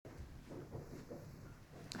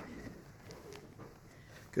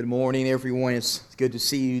Good morning, everyone. It's good to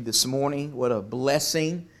see you this morning. What a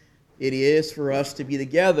blessing it is for us to be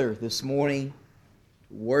together this morning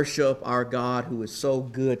to worship our God who is so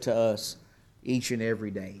good to us each and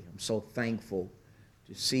every day. I'm so thankful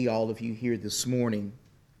to see all of you here this morning.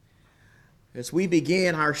 As we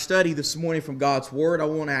begin our study this morning from God's Word, I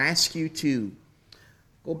want to ask you to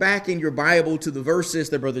go back in your Bible to the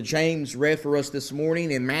verses that Brother James read for us this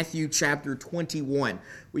morning in Matthew chapter 21.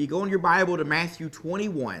 Will you go in your Bible to Matthew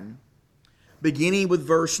 21, beginning with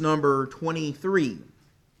verse number 23.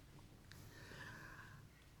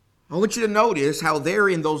 I want you to notice how there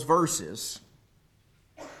in those verses,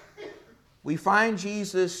 we find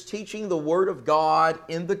Jesus teaching the Word of God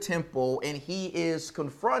in the temple, and he is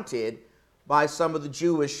confronted by some of the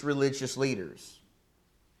Jewish religious leaders.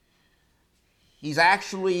 He's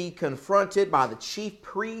actually confronted by the chief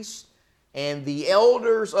priests and the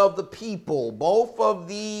elders of the people. Both of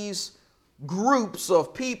these groups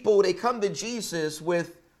of people, they come to Jesus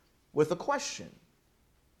with a question.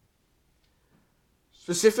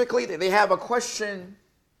 Specifically, they have a question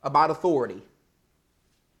about authority.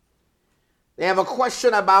 They have a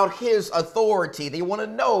question about his authority. They want to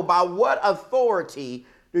know, by what authority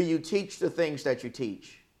do you teach the things that you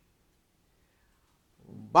teach?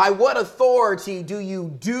 By what authority do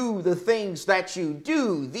you do the things that you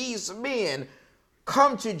do? These men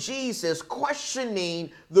come to Jesus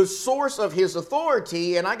questioning the source of his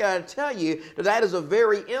authority, and I got to tell you that is a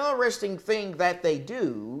very interesting thing that they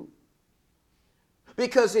do,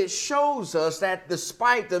 because it shows us that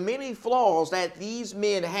despite the many flaws that these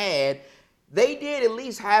men had, they did at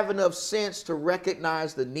least have enough sense to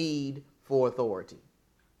recognize the need for authority.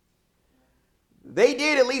 They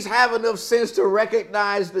did at least have enough sense to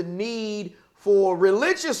recognize the need for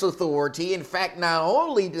religious authority. In fact, not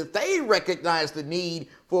only did they recognize the need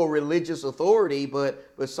for religious authority, but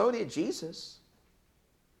so did Jesus.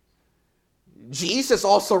 Jesus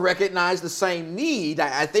also recognized the same need.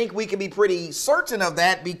 I think we can be pretty certain of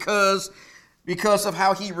that because of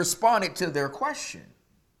how he responded to their question.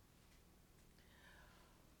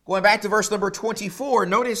 Going back to verse number 24,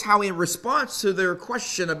 notice how in response to their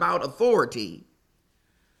question about authority,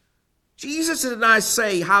 Jesus did not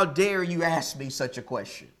say, "How dare you ask me such a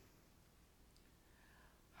question?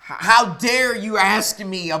 How dare you ask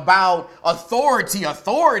me about authority?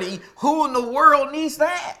 Authority? Who in the world needs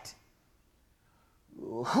that?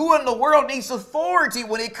 Who in the world needs authority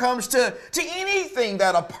when it comes to anything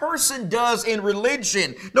that a person does in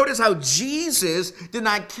religion?" Notice how Jesus did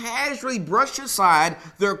not casually brush aside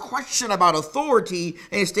their question about authority.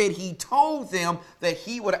 Instead, he told them that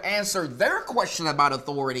he would answer their question about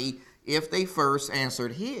authority if they first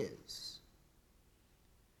answered his.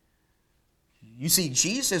 You see,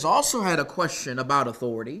 Jesus also had a question about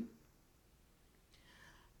authority.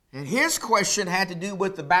 And his question had to do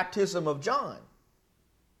with the baptism of John.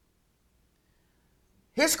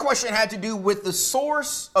 His question had to do with the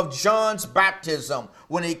source of John's baptism.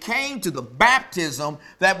 When it came to the baptism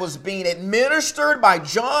that was being administered by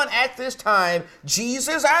John at this time,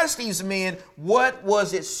 Jesus asked these men, what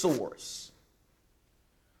was its source?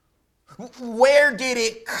 Where did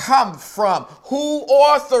it come from? Who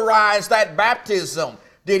authorized that baptism?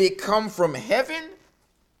 Did it come from heaven,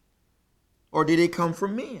 or did it come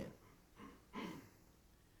from men?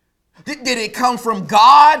 Did it come from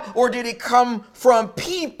God, or did it come from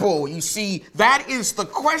people? You see, that is the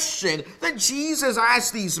question that Jesus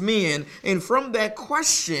asked these men. And from that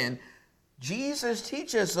question, Jesus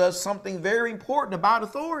teaches us something very important about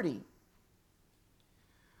authority.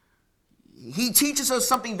 He teaches us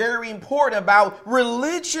something very important about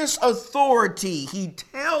religious authority. He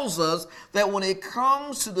tells us that when it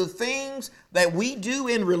comes to the things that we do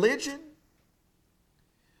in religion,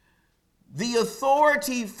 the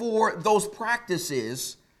authority for those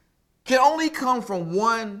practices can only come from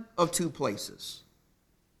one of two places.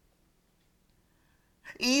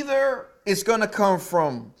 Either it's going to come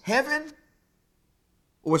from heaven,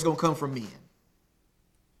 or it's going to come from men.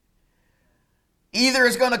 Either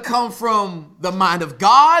it's going to come from the mind of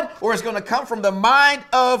God, or it's going to come from the mind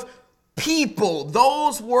of people.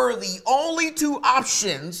 Those were the only two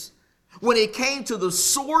options when it came to the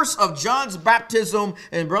source of John's baptism.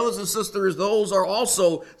 And brothers and sisters, those are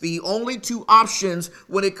also the only two options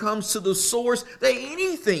when it comes to the source of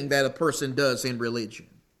anything that a person does in religion.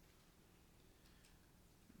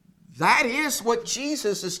 That is what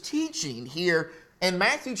Jesus is teaching here in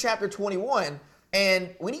Matthew chapter 21.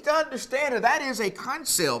 And we need to understand that that is a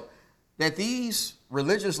concept that these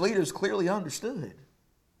religious leaders clearly understood.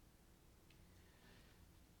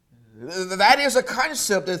 That is a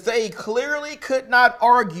concept that they clearly could not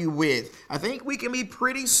argue with. I think we can be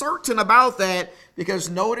pretty certain about that because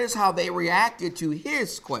notice how they reacted to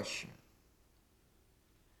his question.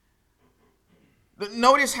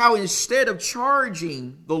 Notice how instead of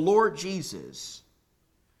charging the Lord Jesus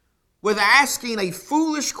with asking a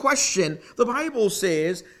foolish question, the Bible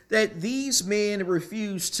says that these men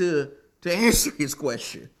refused to answer his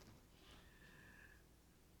question.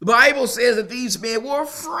 The Bible says that these men were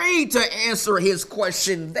afraid to answer his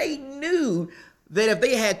question. They knew that if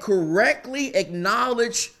they had correctly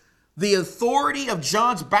acknowledged the authority of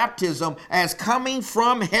John's baptism as coming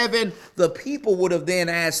from heaven, the people would have then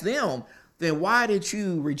asked them, then why did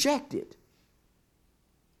you reject it?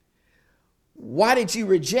 Why did you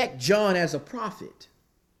reject John as a prophet?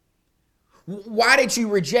 Why did you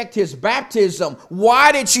reject his baptism?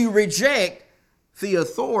 Why did you reject the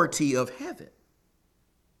authority of heaven?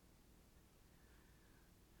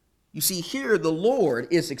 You see, here the Lord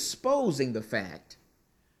is exposing the fact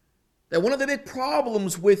that one of the big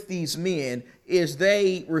problems with these men is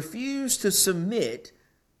they refuse to submit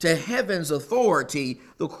to heaven's authority.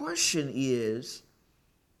 The question is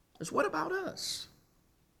what about us?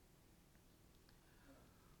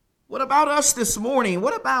 What about us this morning?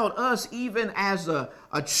 What about us even as a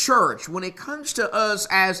church when it comes to us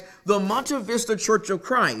as the Monte Vista Church of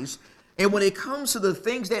Christ? And when it comes to the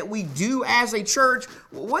things that we do as a church,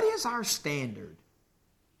 what is our standard?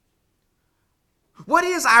 What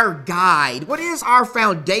is our guide? What is our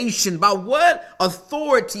foundation? By what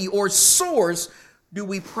authority or source do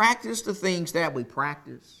we practice the things that we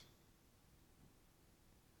practice?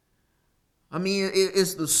 I mean,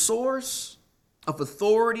 is the source of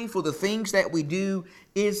authority for the things that we do,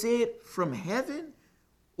 is it from heaven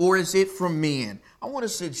or is it from men? I want to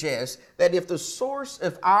suggest that if the source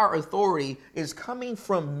of our authority is coming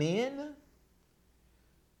from men,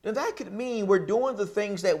 then that could mean we're doing the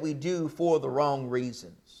things that we do for the wrong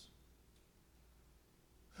reasons.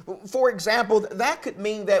 For example, that could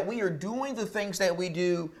mean that we are doing the things that we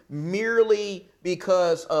do merely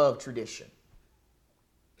because of tradition.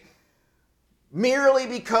 Merely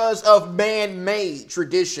because of man-made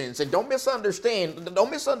traditions. And don't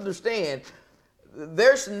misunderstand,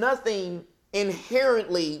 there's nothing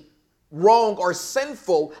inherently wrong or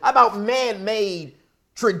sinful about man-made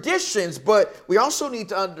traditions, but we also need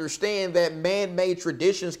to understand that man-made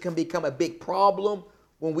traditions can become a big problem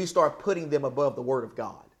when we start putting them above the Word of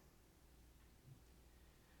God.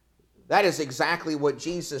 That is exactly what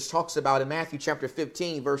Jesus talks about in Matthew chapter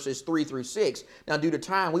 15, verses 3 through 6. Now, due to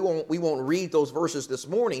time, we won't read those verses this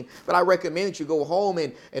morning, but I recommend that you go home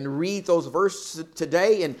and read those verses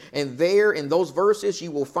today. And there in those verses,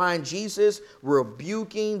 you will find Jesus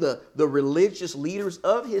rebuking the religious leaders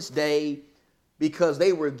of his day because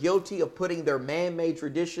they were guilty of putting their man-made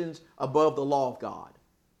traditions above the law of God.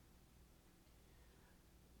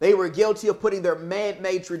 They were guilty of putting their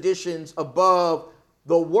man-made traditions above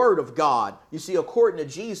the Word of God. You see, according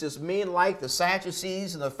to Jesus, men like the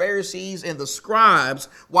Sadducees and the Pharisees and the scribes,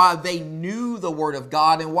 while they knew the Word of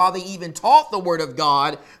God and while they even taught the Word of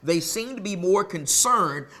God, they seemed to be more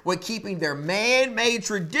concerned with keeping their man-made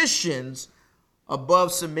traditions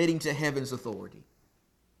above submitting to heaven's authority.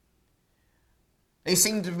 They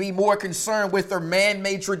seemed to be more concerned with their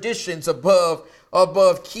man-made traditions above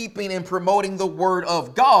keeping and promoting the Word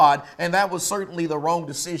of God, and that was certainly the wrong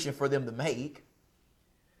decision for them to make.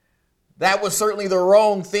 That was certainly the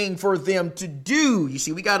wrong thing for them to do. You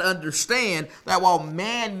see, we got to understand that while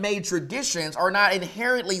man-made traditions are not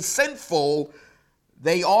inherently sinful,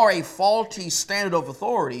 they are a faulty standard of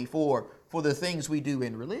authority for the things we do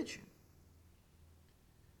in religion.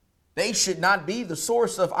 They should not be the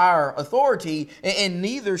source of our authority, and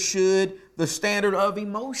neither should the standard of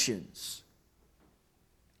emotions.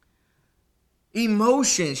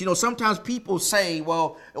 Emotions, sometimes people say,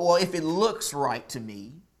 well, if it looks right to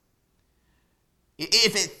me,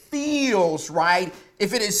 if it feels right,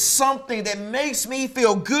 if it is something that makes me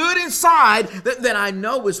feel good inside, then I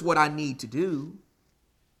know it's what I need to do.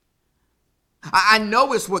 I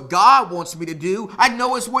know it's what God wants me to do. I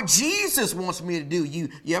know it's what Jesus wants me to do.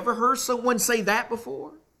 You ever heard someone say that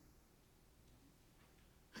before?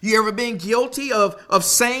 You ever been guilty of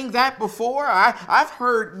saying that before? I've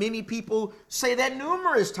heard many people say that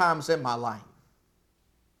numerous times in my life.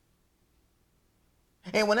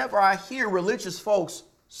 And whenever I hear religious folks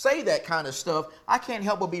say that kind of stuff, I can't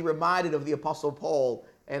help but be reminded of the Apostle Paul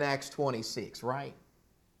in Acts 26, right?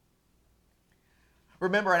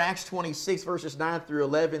 Remember in Acts 26, verses 9 through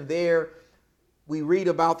 11, there we read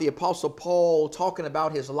about the Apostle Paul talking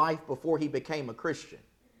about his life before he became a Christian.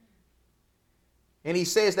 And he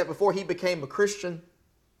says that before he became a Christian,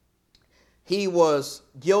 he was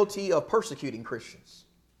guilty of persecuting Christians.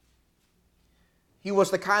 He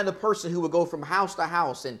was the kind of person who would go from house to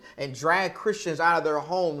house and drag Christians out of their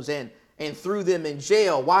homes and threw them in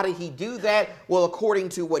jail. Why did he do that? Well, according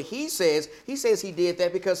to what he says he did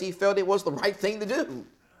that because he felt it was the right thing to do.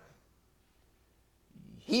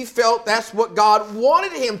 He felt that's what God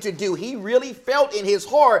wanted him to do. He really felt in his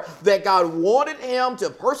heart that God wanted him to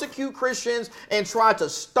persecute Christians and try to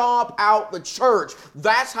stomp out the church.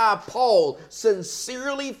 That's how Paul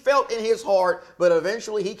sincerely felt in his heart, but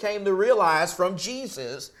eventually he came to realize from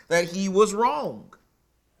Jesus that he was wrong.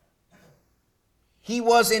 He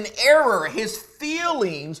was in error. His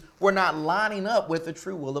feelings were not lining up with the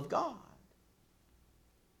true will of God.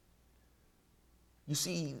 You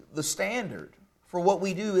see, the standard for what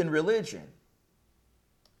we do in religion,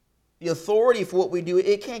 the authority for what we do,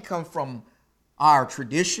 it can't come from our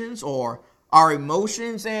traditions or our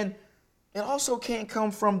emotions, and it also can't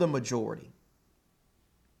come from the majority.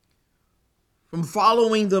 From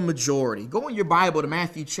following the majority. Go in your Bible to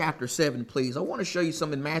Matthew chapter 7, please. I want to show you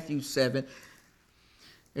something in Matthew 7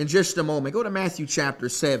 in just a moment. Go to Matthew chapter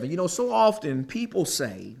 7. You know, so often people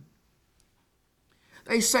say,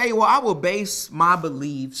 well, I will base my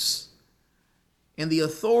beliefs and the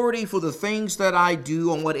authority for the things that I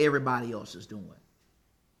do on what everybody else is doing.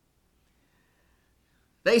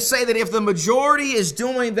 They say that if the majority is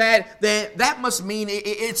doing that, then that must mean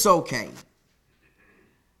it's okay.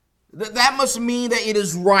 That must mean that it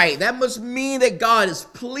is right. That must mean that God is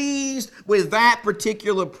pleased with that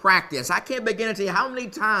particular practice. I can't begin to tell you how many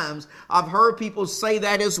times I've heard people say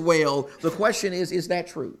that as well. The question is that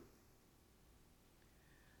true?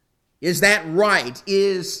 Is that right?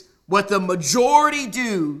 Is what the majority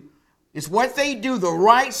do, is what they do the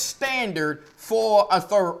right standard for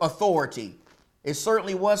authority? It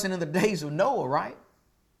certainly wasn't in the days of Noah, right?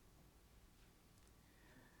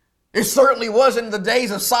 It certainly wasn't in the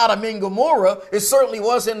days of Sodom and Gomorrah. It certainly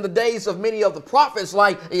wasn't in the days of many of the prophets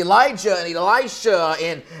like Elijah and Elisha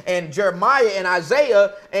and Jeremiah and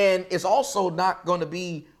Isaiah. And it's also not going to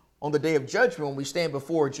be on the day of judgment when we stand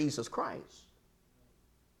before Jesus Christ.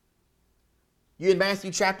 You in Matthew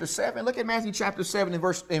chapter 7? Look at Matthew chapter 7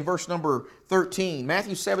 in verse number 13.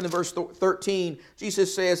 Matthew 7 and verse 13,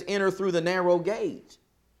 Jesus says, enter through the narrow gate.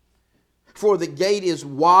 For the gate is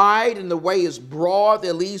wide and the way is broad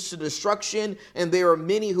that leads to destruction, and there are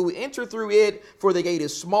many who enter through it. For the gate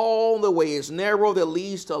is small and the way is narrow that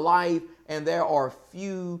leads to life, and there are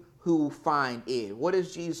few who find it. What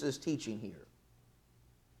is Jesus teaching here?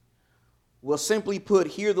 Well, simply put,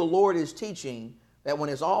 here the Lord is teaching that when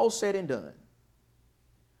it's all said and done,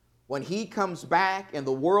 when he comes back and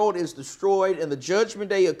the world is destroyed and the judgment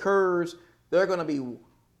day occurs, there are going to be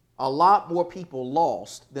a lot more people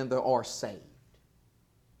lost than there are saved.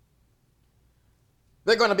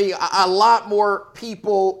 There are going to be a lot more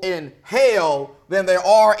people in hell than there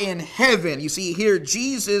are in heaven. You see, here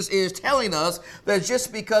Jesus is telling us that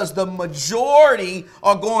just because the majority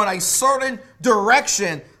are going a certain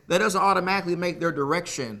direction, that doesn't automatically make their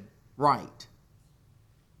direction right.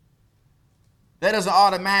 That doesn't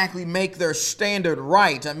automatically make their standard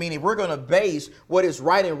right. I mean, if we're going to base what is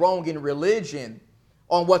right and wrong in religion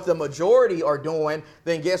on what the majority are doing,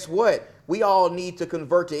 then guess what? We all need to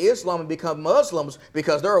convert to Islam and become Muslims,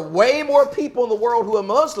 because there are way more people in the world who are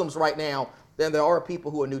Muslims right now than there are people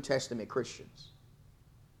who are New Testament Christians.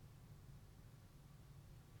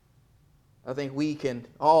 I think we can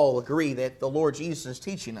all agree that the Lord Jesus is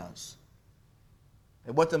teaching us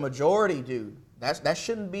that what the majority do, that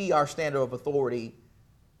shouldn't be our standard of authority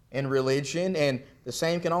in religion, and the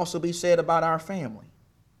same can also be said about our family.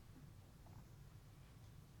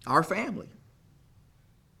 Our family.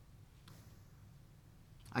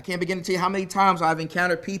 I can't begin to tell you how many times I've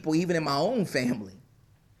encountered people, even in my own family,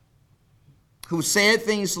 who said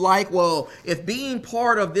things like, well, if being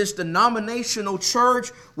part of this denominational church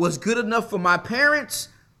was good enough for my parents,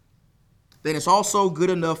 then it's also good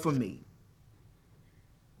enough for me.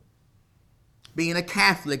 Being a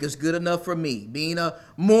Catholic is good enough for me. Being a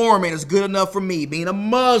Mormon is good enough for me. Being a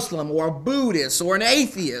Muslim or a Buddhist or an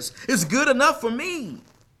atheist is good enough for me.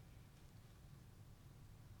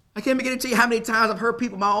 I can't begin to tell you how many times I've heard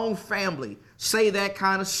people in my own family say that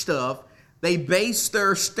kind of stuff. They base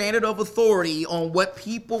their standard of authority on what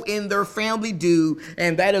people in their family do,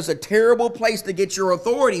 and that is a terrible place to get your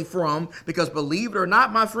authority from, because believe it or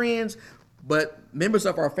not, my friends, but members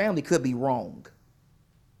of our family could be wrong.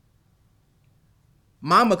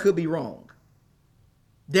 Mama could be wrong.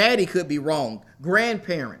 Daddy could be wrong.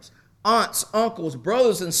 Grandparents, aunts, uncles,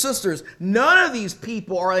 brothers, and sisters, none of these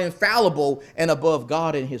people are infallible and above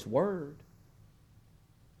God and His Word.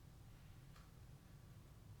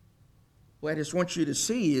 what I just want you to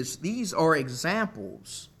see is these are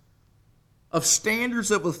examples of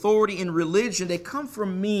standards of authority in religion that come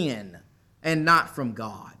from men and not from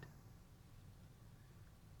God.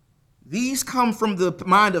 These come from the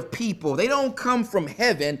mind of people. They don't come from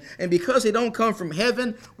heaven. And because they don't come from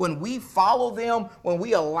heaven, when we follow them, when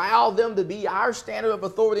we allow them to be our standard of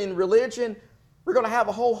authority in religion, we're going to have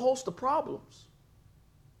a whole host of problems.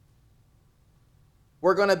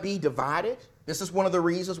 We're going to be divided. This is one of the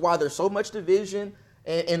reasons why there's so much division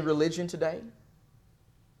in religion today.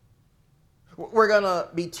 We're going to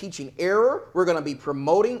be teaching error. We're going to be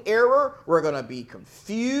promoting error. We're going to be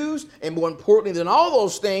confused. And more importantly than all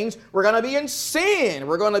those things, we're going to be in sin.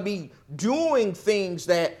 We're going to be doing things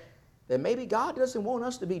that maybe God doesn't want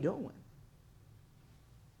us to be doing.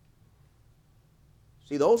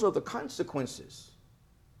 See, those are the consequences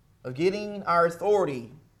of getting our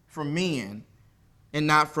authority from men and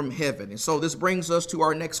not from heaven. And so this brings us to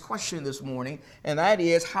our next question this morning, and that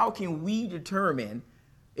is, how can we determine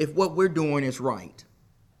if what we're doing is right?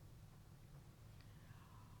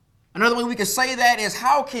 Another way we could say that is,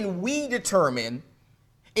 how can we determine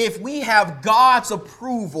if we have God's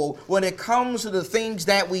approval when it comes to the things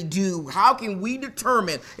that we do? How can we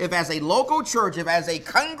determine if as a local church, if as a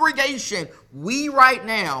congregation, we right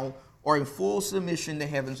now are in full submission to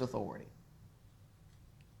heaven's authority?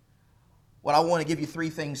 Well, I want to give you three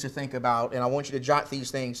things to think about, and I want you to jot these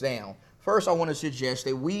things down. First, I want to suggest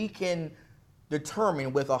that we can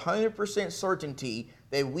determine with 100% certainty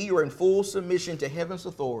that we are in full submission to heaven's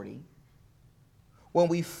authority when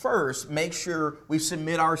we first make sure we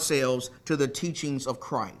submit ourselves to the teachings of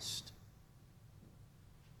Christ.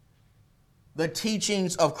 The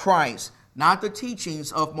teachings of Christ, not the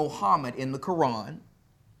teachings of Muhammad in the Quran,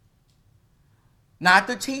 not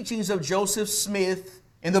the teachings of Joseph Smith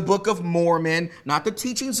in the Book of Mormon, not the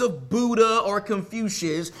teachings of Buddha or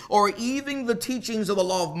Confucius, or even the teachings of the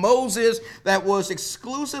law of Moses that was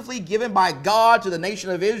exclusively given by God to the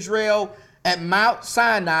nation of Israel at Mount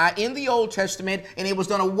Sinai in the Old Testament, and it was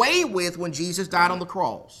done away with when Jesus died on the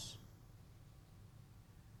cross.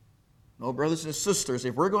 No, brothers and sisters,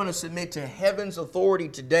 if we're going to submit to heaven's authority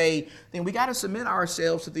today, then we got to submit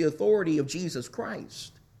ourselves to the authority of Jesus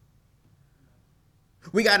Christ.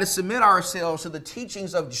 We got to submit ourselves to the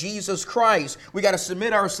teachings of Jesus Christ. We got to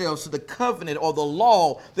submit ourselves to the covenant or the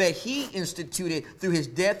law that he instituted through his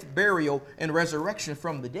death, burial, and resurrection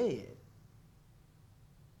from the dead.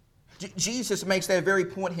 Jesus makes that very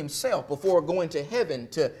point himself before going to heaven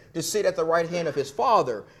to sit at the right hand of his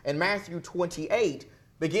Father. In Matthew 28,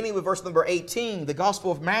 beginning with verse number 18, the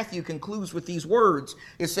Gospel of Matthew concludes with these words.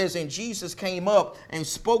 It says, "And Jesus came up and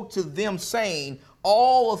spoke to them, saying,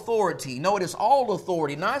 all authority," notice all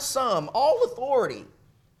authority, not some, all authority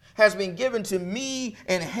has been given to me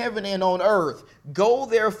in heaven and on earth. Go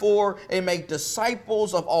therefore and make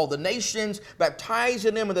disciples of all the nations,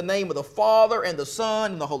 baptizing them in the name of the Father and the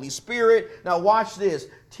Son and the Holy Spirit. Now watch this.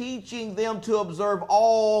 Teaching them to observe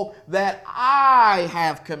all that I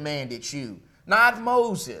have commanded you. Not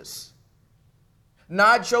Moses,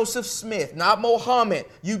 not Joseph Smith, not Mohammed.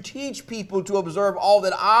 You teach people to observe all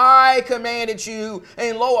that I commanded you,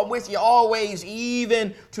 and lo, I'm with you always,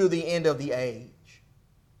 even to the end of the age.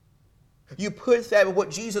 You put that with what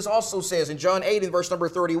Jesus also says in John 8 and verse number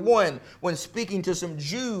 31, when speaking to some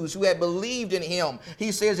Jews who had believed in him.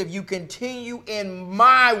 He says, if you continue in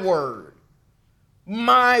my word,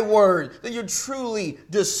 then you're truly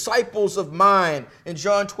disciples of mine. In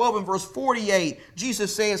John 12 and verse 48,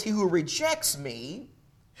 Jesus says, he who rejects me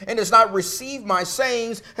and does not receive my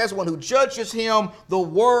sayings has one who judges him. The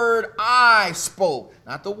word I spoke,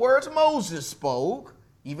 not the words Moses spoke,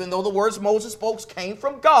 even though the words Moses spoke came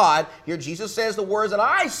from God. Here Jesus says the words that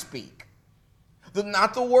I speak.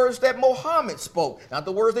 Not the words that Muhammad spoke, not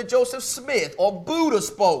the words that Joseph Smith or Buddha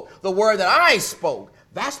spoke, the word that I spoke.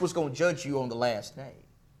 That's what's going to judge you on the last day.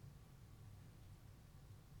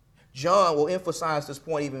 John will emphasize this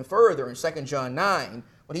point even further in 2 John 9,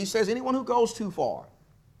 when he says, anyone who goes too far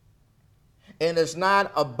and does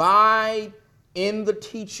not abide in the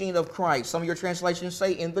teaching of Christ. Some of your translations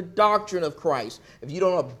say in the doctrine of Christ. If you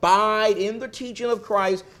don't abide in the teaching of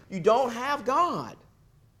Christ, you don't have God.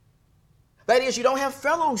 That is, you don't have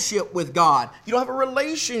fellowship with God. You don't have a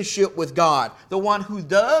relationship with God. The one who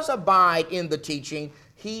does abide in the teaching,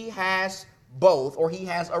 he has both, or he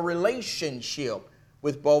has a relationship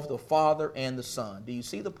with both the Father and the Son. Do you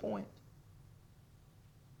see the point?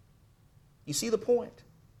 You see the point?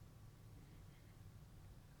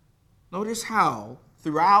 Notice how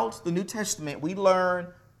throughout the New Testament we learn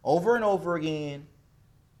over and over again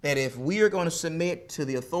that if we are going to submit to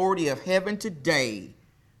the authority of heaven today,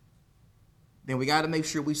 then we got to make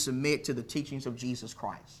sure we submit to the teachings of Jesus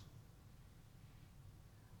Christ.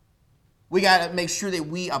 We got to make sure that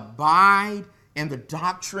we abide in the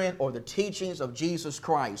doctrine or the teachings of Jesus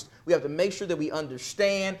Christ. We have to make sure that we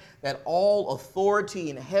understand that all authority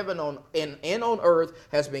in heaven and on earth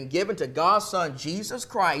has been given to God's Son, Jesus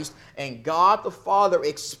Christ, and God the Father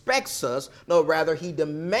expects us, no, rather, he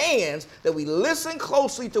demands that we listen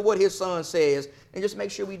closely to what his Son says and just make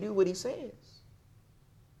sure we do what he says.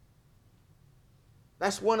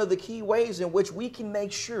 That's one of the key ways in which we can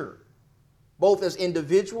make sure, both as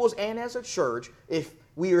individuals and as a church, if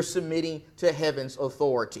we are submitting to heaven's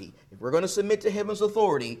authority. If we're going to submit to heaven's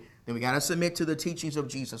authority, then we got to submit to the teachings of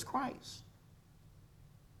Jesus Christ.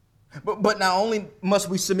 But not only must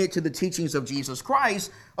we submit to the teachings of Jesus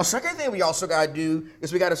Christ, a second thing we also got to do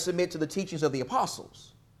is we got to submit to the teachings of the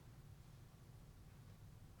apostles.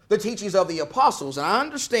 The teachings of the apostles. And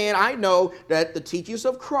I know that the teachings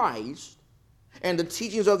of Christ and the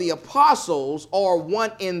teachings of the apostles are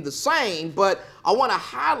one in the same, but I want to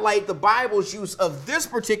highlight the Bible's use of this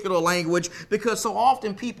particular language because so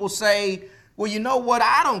often people say, well, you know what?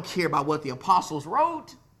 I don't care about what the apostles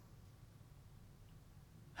wrote.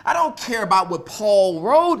 I don't care about what Paul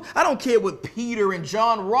wrote. I don't care what Peter and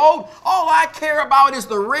John wrote. All I care about is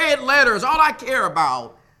the red letters. All I care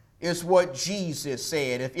about is what Jesus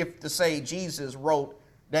said, if to say Jesus wrote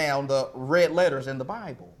down the red letters in the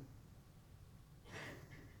Bible.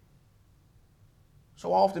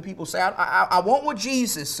 So often people say, I want what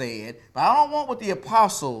Jesus said, but I don't want what the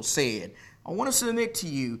apostles said. I want to submit to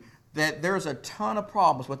you that there's a ton of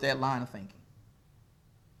problems with that line of thinking.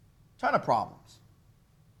 Ton of problems.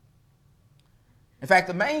 In fact,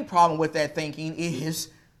 the main problem with that thinking is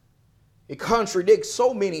it contradicts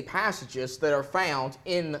so many passages that are found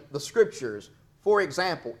in the Scriptures. For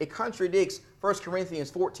example, it contradicts 1 Corinthians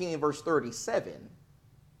 14 and verse 37,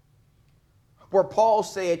 where Paul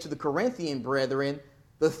said to the Corinthian brethren,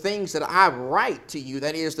 the things that I write to you,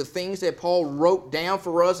 that is, the things that Paul wrote down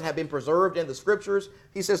for us have been preserved in the Scriptures.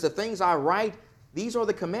 He says, the things I write, these are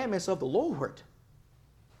the commandments of the Lord.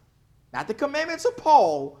 Not the commandments of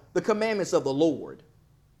Paul, the commandments of the Lord.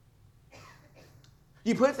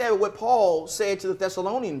 You put that with what Paul said to the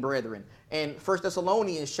Thessalonian brethren in 1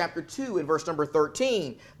 Thessalonians chapter 2 and verse number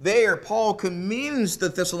 13. There, Paul commends the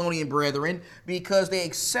Thessalonian brethren because they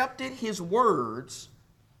accepted his words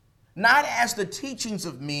not as the teachings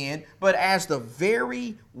of men, but as the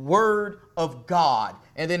very word of God.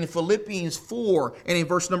 And then in Philippians 4 and in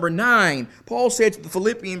verse number 9, Paul said to the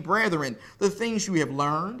Philippian brethren, the things you have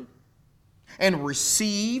learned and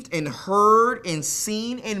received and heard and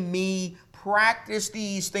seen in me, practice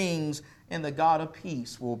these things, and the God of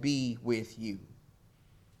peace will be with you.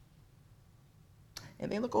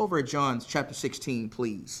 And then look over at John chapter 16,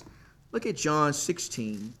 please. Look at John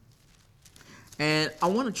 16. And I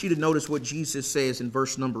wanted you to notice what Jesus says in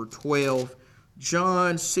verse number 12.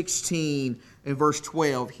 John 16 and verse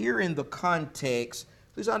 12. Here in the context,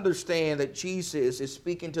 please understand that Jesus is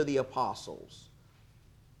speaking to the apostles.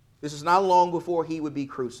 This is not long before he would be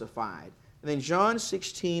crucified. And then John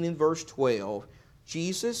 16 and verse 12,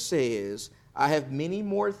 Jesus says, I have many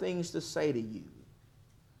more things to say to you,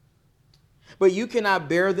 but you cannot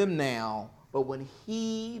bear them now. But when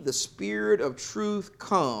he, the Spirit of truth,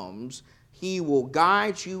 comes, he will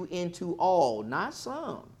guide you into all, not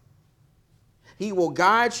some. He will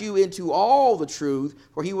guide you into all the truth,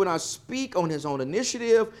 for he will not speak on his own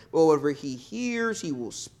initiative, but whatever he hears, he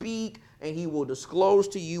will speak, and he will disclose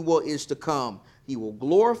to you what is to come. He will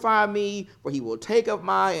glorify me, for he will take up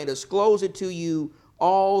mine and disclose it to you.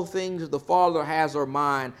 All things that the Father has are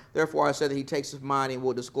mine. Therefore I said that he takes of mine and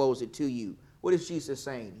will disclose it to you. What is Jesus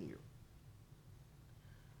saying here?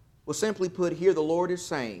 Well, simply put, here the Lord is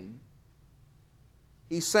saying,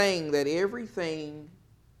 he's saying that everything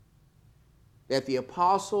that the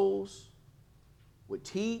apostles would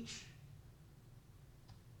teach,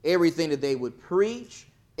 everything that they would preach,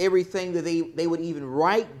 everything that they would even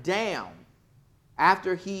write down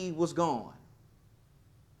after he was gone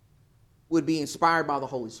would be inspired by the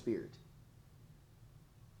Holy Spirit.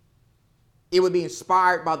 It would be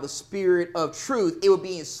inspired by the Spirit of truth. It would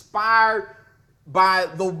be inspired by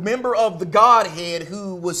the member of the Godhead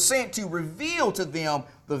who was sent to reveal to them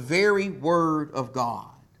the very Word of God.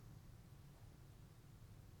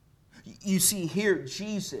 You see here,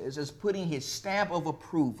 Jesus is putting his stamp of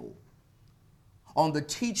approval on the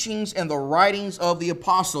teachings and the writings of the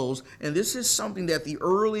apostles, and this is something that the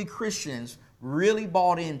early Christians really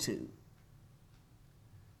bought into.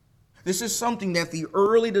 This is something that the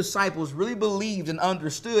early disciples really believed and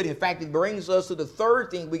understood. In fact, it brings us to the third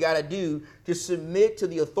thing we got to do to submit to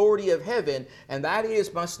the authority of heaven, and that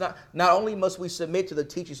is not only must we submit to the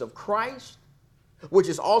teachings of Christ, which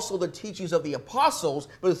is also the teachings of the apostles,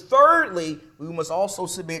 but thirdly, we must also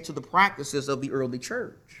submit to the practices of the early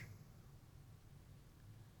church.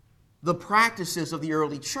 The practices of the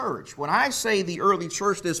early church. When I say the early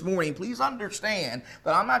church this morning, please understand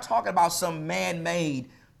that I'm not talking about some man-made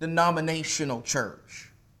denominational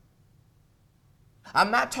church. I'm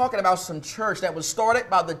not talking about some church that was started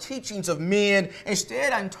by the teachings of men.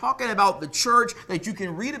 Instead, I'm talking about the church that you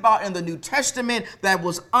can read about in the New Testament that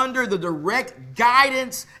was under the direct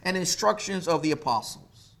guidance and instructions of the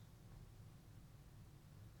apostles.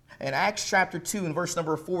 In Acts chapter 2 and verse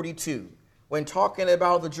number 42, when talking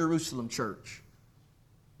about the Jerusalem church,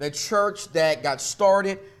 the church that got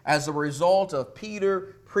started as a result of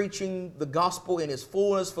Peter preaching the gospel in its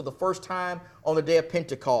fullness for the first time on the day of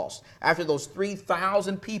Pentecost. After those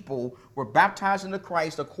 3,000 people were baptized into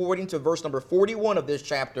Christ, according to verse number 41 of this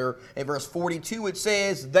chapter. In verse 42 it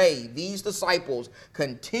says, these disciples,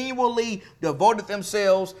 continually devoted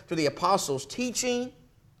themselves to the apostles' teaching,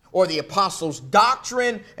 or the apostles'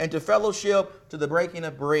 doctrine, and to fellowship, to the breaking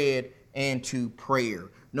of bread, and to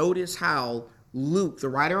prayer. Notice how Luke, the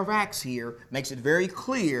writer of Acts here, makes it very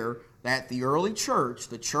clear that the early church,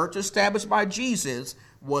 the church established by Jesus,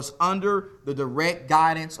 was under the direct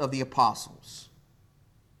guidance of the apostles.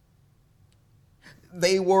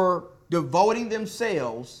 They were devoting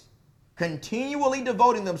themselves, continually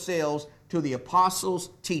devoting themselves to the apostles'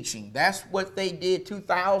 teaching. That's what they did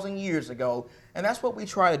 2,000 years ago, and that's what we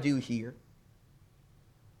try to do here.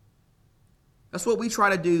 That's what we try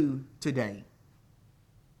to do today.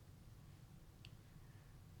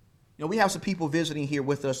 You know, we have some people visiting here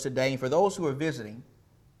with us today, and for those who are visiting,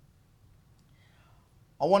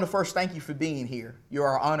 I want to first thank you for being here. You're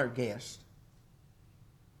our honored guest.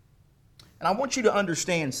 And I want you to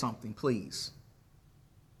understand something, please.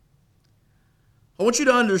 I want you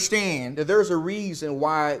to understand that there's a reason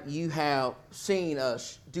why you have seen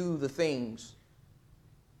us do the things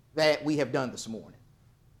that we have done this morning.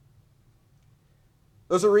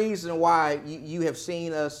 There's a reason why you have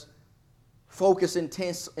seen us focus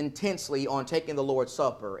intensely on taking the Lord's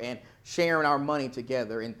Supper and sharing our money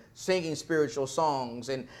together and singing spiritual songs,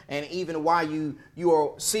 and even why you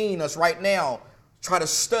are seeing us right now try to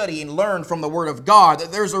study and learn from the Word of God.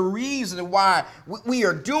 That there's a reason why we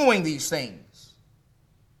are doing these things.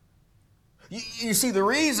 You see, the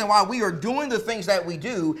reason why we are doing the things that we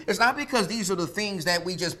do is not because these are the things that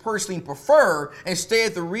we just personally prefer.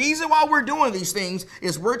 Instead, the reason why we're doing these things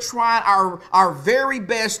is we're trying our very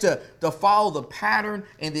best to follow the pattern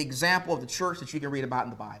and the example of the church that you can read about in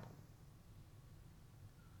the Bible.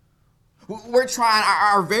 We're trying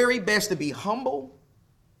our very best to be humble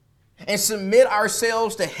and submit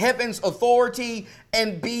ourselves to heaven's authority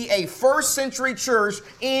and be a first century church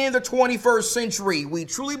in the 21st century. We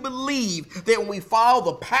truly believe that when we follow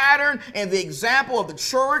the pattern and the example of the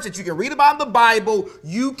church that you can read about in the Bible,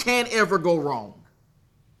 you can't ever go wrong.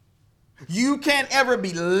 You can't ever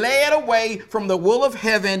be led away from the will of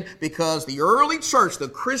heaven, because the early church, the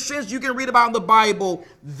Christians you can read about in the Bible,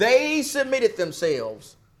 they submitted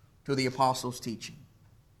themselves to the apostles' teaching.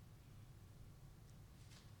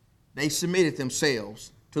 They submitted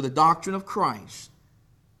themselves to the doctrine of Christ,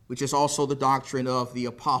 which is also the doctrine of the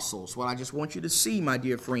apostles. What I just want you to see, my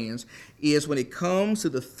dear friends, is when it comes to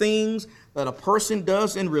the things that a person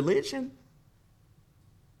does in religion,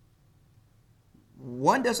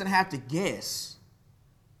 one doesn't have to guess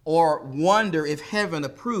or wonder if heaven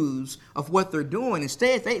approves of what they're doing.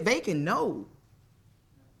 Instead, they can know.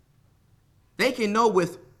 They can know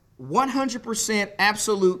with 100%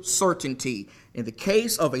 absolute certainty. In the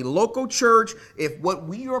case of a local church, if what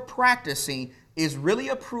we are practicing is really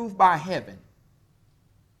approved by heaven,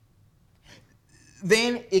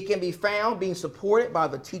 then it can be found being supported by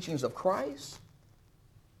the teachings of Christ,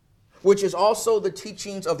 which is also the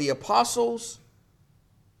teachings of the apostles,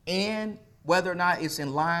 and whether or not it's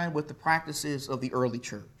in line with the practices of the early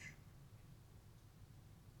church.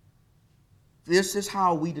 This is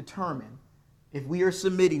how we determine if we are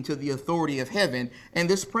submitting to the authority of heaven, and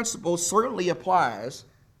this principle certainly applies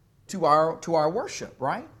to our worship,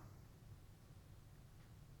 right?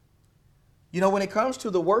 You know, when it comes to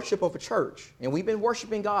the worship of a church, and we've been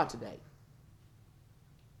worshiping God today,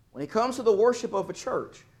 when it comes to the worship of a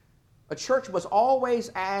church must always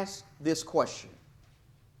ask this question.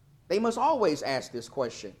 They must always ask this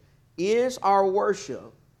question: is our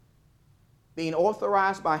worship being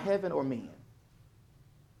authorized by heaven or men?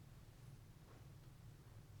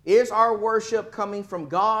 Is our worship coming from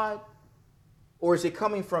God, or is it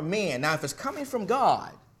coming from man? Now, if it's coming from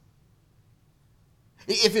God,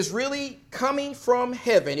 if it's really coming from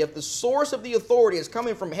heaven, if the source of the authority is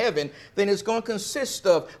coming from heaven, then it's going to consist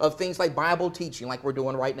of things like Bible teaching, like we're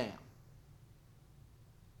doing right now.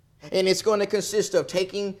 And it's going to consist of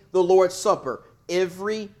taking the Lord's Supper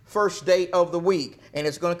every first day of the week. And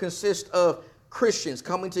it's going to consist of Christians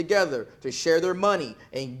coming together to share their money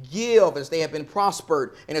and give as they have been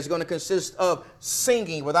prospered. And it's going to consist of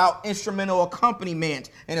singing without instrumental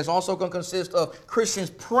accompaniment. And it's also going to consist of Christians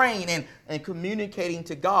praying and communicating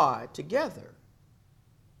to God together.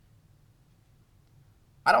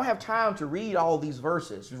 I don't have time to read all these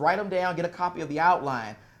verses. Just write them down, get a copy of the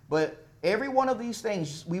outline. But every one of these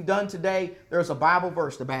things we've done today, there's a Bible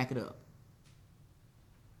verse to back it up.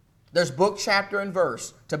 There's book, chapter, and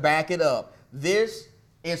verse to back it up. This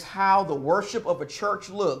is how the worship of a church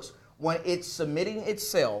looks when it's submitting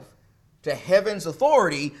itself to heaven's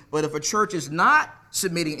authority. But if a church is not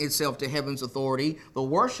submitting itself to heaven's authority, the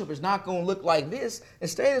worship is not going to look like this.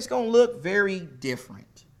 Instead, it's going to look very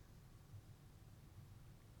different.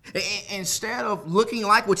 Instead of looking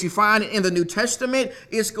like what you find in the New Testament,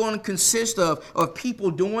 it's going to consist of people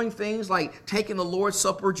doing things like taking the Lord's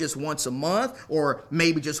Supper just once a month, or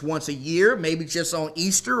maybe just once a year, maybe just on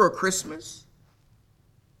Easter or Christmas.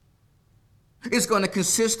 It's going to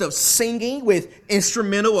consist of singing with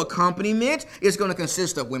instrumental accompaniment. It's going to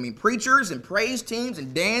consist of women preachers and praise teams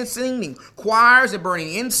and dancing and choirs and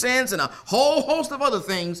burning incense and a whole host of other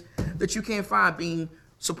things that you can't find being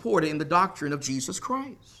supported in the doctrine of Jesus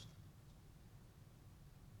Christ.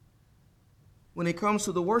 When it comes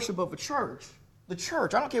to the worship of a church, the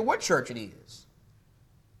church, I don't care what church it is,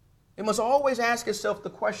 it must always ask itself the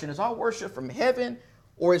question, is our worship from heaven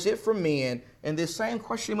or is it from men? And this same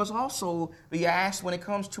question must also be asked when it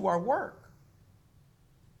comes to our work.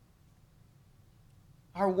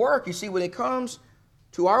 Our work, you see, when it comes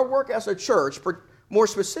to our work as a church, more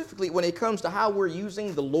specifically, when it comes to how we're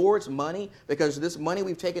using the Lord's money, because this money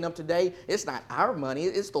we've taken up today, it's not our money,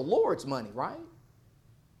 it's the Lord's money, right?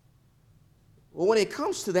 Well, when it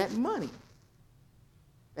comes to that money,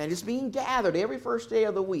 and it's being gathered every first day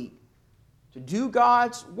of the week to do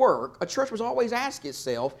God's work, a church must always ask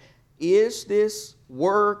itself, is this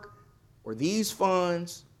work or these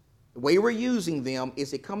funds, the way we're using them,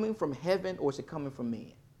 is it coming from heaven or is it coming from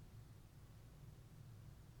men?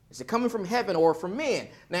 Is it coming from heaven or from men?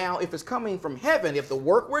 Now, if it's coming from heaven, if the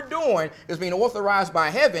work we're doing is being authorized by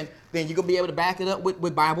heaven, then you're going to be able to back it up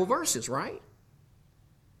with Bible verses, right?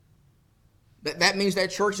 That means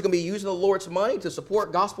that church is going to be using the Lord's money to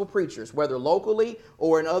support gospel preachers, whether locally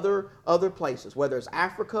or in other places. Whether it's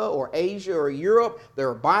Africa or Asia or Europe, there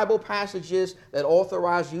are Bible passages that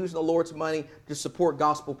authorize using the Lord's money to support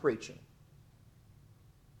gospel preaching.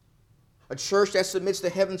 A church that submits to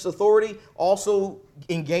heaven's authority also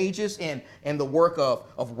engages in the work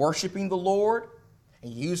of worshiping the Lord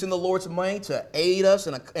and using the Lord's money to aid us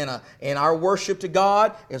in our worship to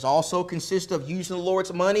God. It also consists of using the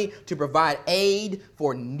Lord's money to provide aid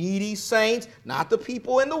for needy saints, not the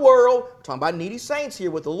people in the world. We're talking about needy saints here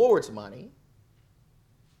with the Lord's money.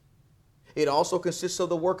 It also consists of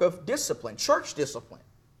the work of discipline, church discipline.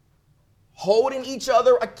 Holding each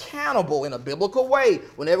other accountable in a biblical way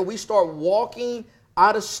whenever we start walking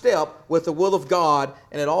out of step with the will of God.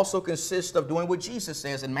 And it also consists of doing what Jesus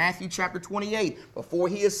says in Matthew chapter 28. Before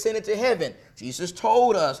he ascended to heaven, Jesus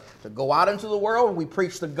told us to go out into the world and we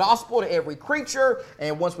preach the gospel to every creature.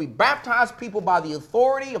 And once we baptize people by the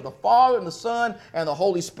authority of the Father and the Son and the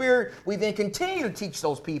Holy Spirit, we then continue to teach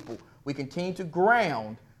those people. We continue to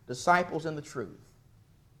ground disciples in the truth.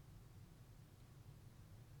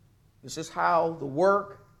 This is how the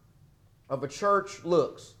work of a church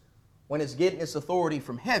looks when it's getting its authority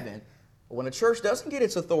from heaven. But when a church doesn't get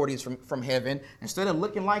its authorities from heaven, instead of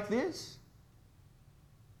looking like this,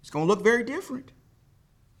 it's going to look very different.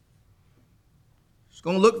 It's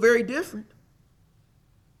going to look very different.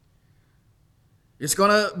 It's going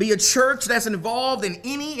to be a church that's involved in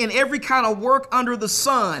any and every kind of work under the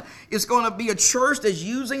sun. It's going to be a church that's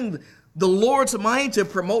using the Lord's money to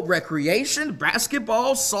promote recreation,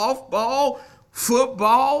 basketball, softball,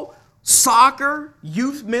 football, soccer,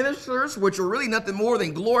 youth ministers, which are really nothing more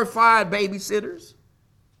than glorified babysitters,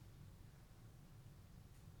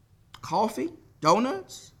 coffee,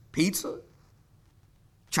 donuts, pizza,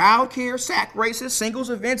 childcare, sack races, singles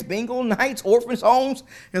events, bingo nights, orphans' homes,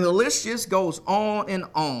 and the list just goes on and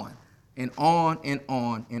on and on and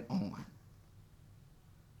on and on.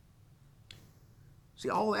 See,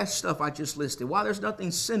 all that stuff I just listed, while there's nothing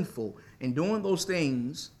sinful in doing those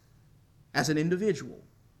things as an individual,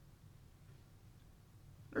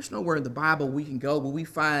 there's nowhere in the Bible we can go where we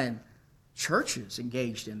find churches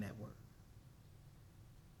engaged in that work.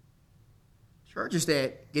 Churches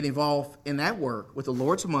that get involved in that work with the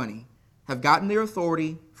Lord's money have gotten their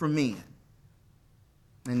authority from men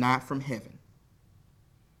and not from heaven.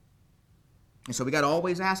 And so we got to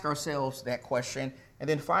always ask ourselves that question. And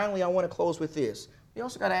then finally, I want to close with this. We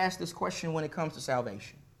also got to ask this question when it comes to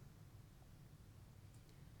salvation.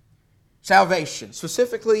 Salvation,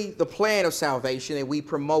 specifically the plan of salvation that we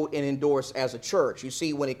promote and endorse as a church. You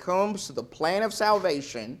see, when it comes to the plan of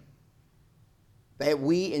salvation that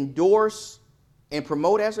we endorse and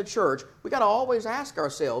promote as a church, we got to always ask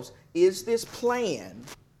ourselves, is this plan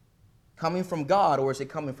coming from God or is it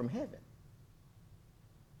coming from heaven?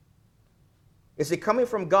 Is it coming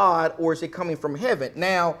from God or is it coming from heaven?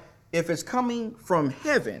 Now, if it's coming from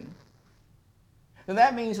heaven, then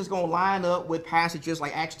that means it's going to line up with passages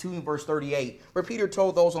like Acts 2 and verse 38, where Peter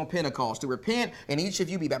told those on Pentecost to repent and each of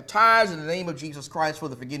you be baptized in the name of Jesus Christ for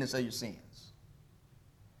the forgiveness of your sins.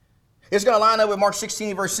 It's going to line up with Mark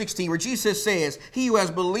 16 verse 16, where Jesus says, he who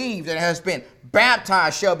has believed and has been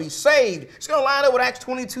baptized shall be saved. It's going to line up with Acts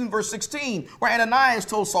 22 verse 16, where Ananias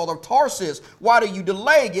told Saul of Tarsus, why do you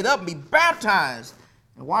delay? Get up and be baptized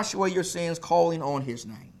and wash away your sins, calling on his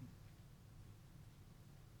name.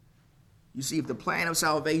 You see, if the plan of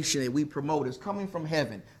salvation that we promote is coming from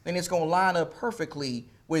heaven, then it's going to line up perfectly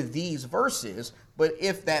with these verses. But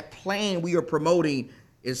if that plan we are promoting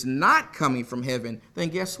is not coming from heaven, then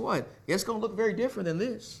guess what? It's going to look very different than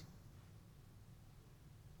this.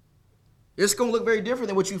 It's going to look very different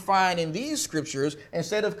than what you find in these scriptures.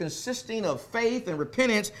 Instead of consisting of faith and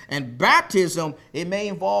repentance and baptism, it may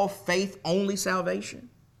involve faith-only salvation.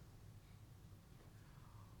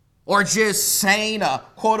 Or just saying a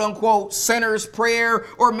quote-unquote sinner's prayer,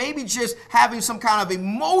 or maybe just having some kind of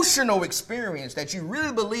emotional experience that you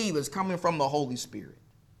really believe is coming from the Holy Spirit.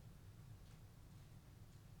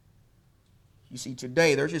 You see,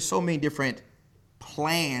 today there's just so many different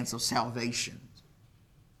plans of salvation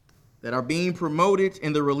that are being promoted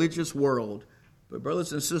in the religious world. But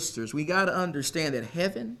brothers and sisters, we got to understand that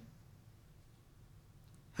heaven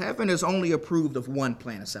is only approved of one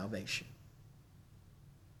plan of salvation.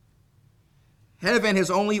 Heaven has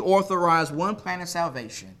only authorized one plan of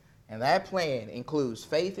salvation, and that plan includes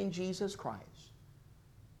faith in Jesus Christ,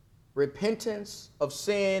 repentance of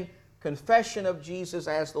sin, confession of Jesus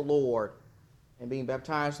as the Lord, and being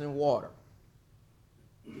baptized in water,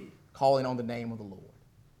 calling on the name of the Lord.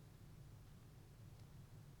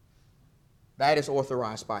 That is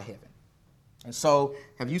authorized by heaven. And so,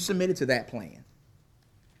 have you submitted to that plan?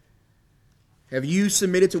 Have you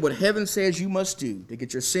submitted to what heaven says you must do to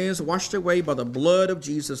get your sins washed away by the blood of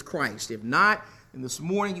Jesus Christ? If not, then this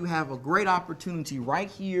morning you have a great opportunity right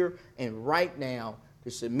here and right now to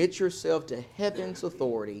submit yourself to heaven's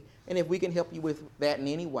authority. And if we can help you with that in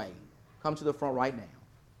any way, come to the front right now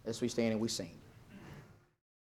as we stand and we sing.